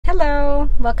Hello,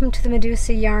 welcome to the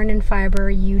Medusa Yarn and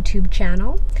Fiber YouTube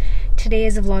channel. Today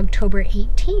is Vlogtober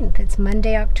 18th. It's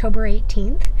Monday, October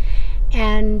 18th,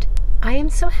 and I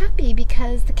am so happy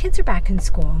because the kids are back in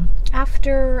school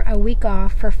after a week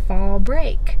off for fall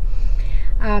break.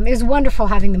 It was wonderful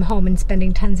having them home and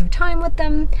spending tons of time with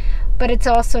them, but it's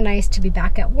also nice to be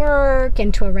back at work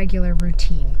and to a regular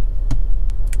routine.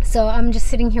 So I'm just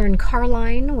sitting here in car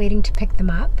line waiting to pick them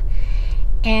up.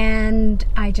 And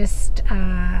I just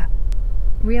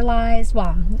realized,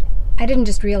 well, I didn't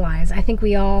just realize, I think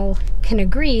we all can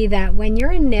agree that when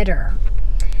you're a knitter,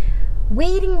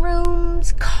 waiting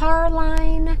rooms, car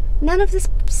line, none of this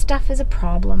stuff is a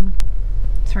problem.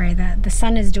 Sorry, the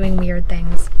sun is doing weird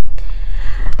things.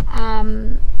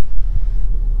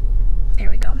 There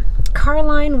we go. Car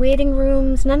line, waiting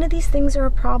rooms, none of these things are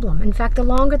a problem. In fact, the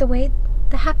longer the wait,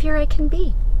 the happier I can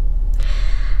be.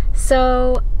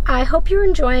 So I hope you're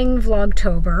enjoying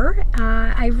Vlogtober.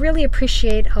 I really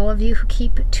appreciate all of you who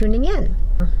keep tuning in.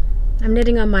 I'm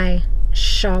knitting on my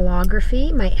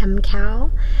Shawlography, my MCal.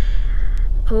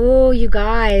 Oh, you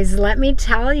guys, let me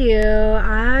tell you,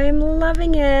 I'm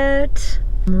loving it.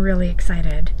 I'm really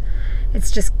excited. It's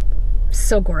just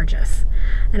so gorgeous.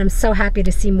 And I'm so happy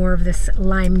to see more of this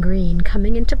lime green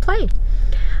coming into play.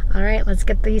 All right, let's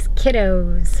get these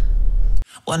kiddos.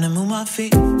 Wanna move my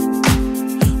feet,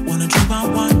 wanna drink my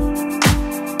wine,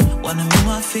 wanna move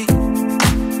my feet,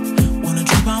 wanna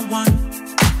drink my wine,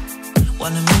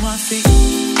 wanna move my feet,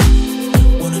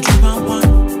 wanna drink my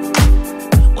wine,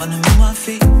 wanna move my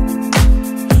feet,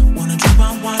 wanna drink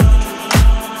my wine.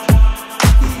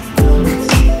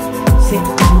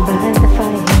 Sitting by the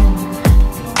fire.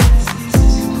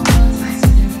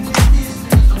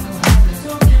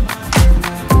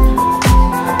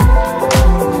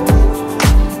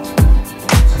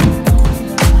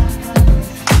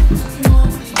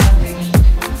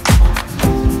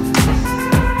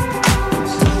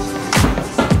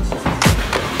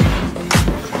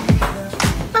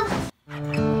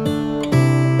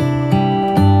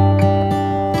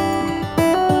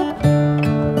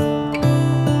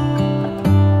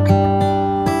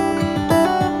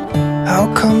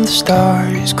 The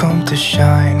stars come to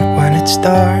shine when it's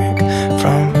dark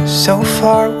from so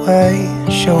far away.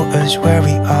 Show us where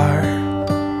we are.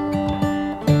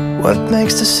 What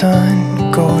makes the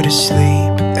sun go to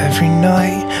sleep every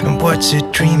night, and what's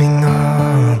it dreaming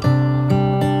of?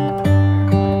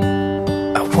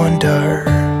 I wonder.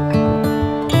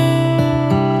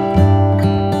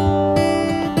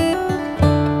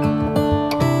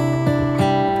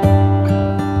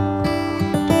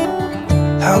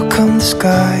 How come the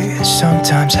sky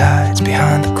sometimes hides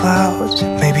behind the clouds?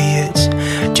 Maybe it's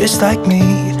just like me,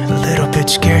 a little bit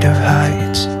scared of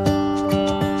heights.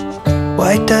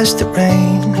 Why does the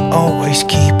rain always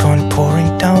keep on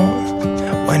pouring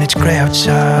down when it's gray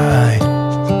outside?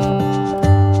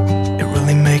 It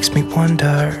really makes me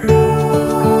wonder.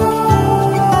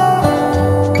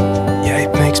 Yeah,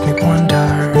 it makes me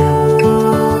wonder.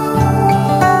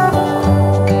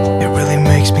 It really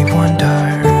makes me wonder.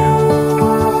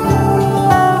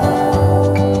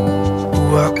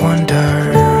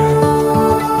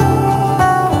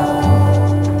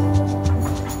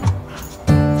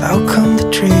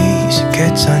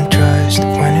 Gets undressed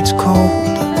when it's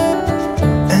cold,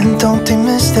 and don't they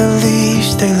miss the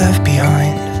leaves they left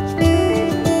behind?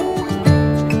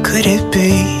 Could it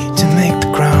be to make the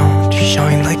ground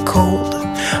shine like gold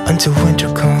until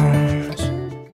winter comes?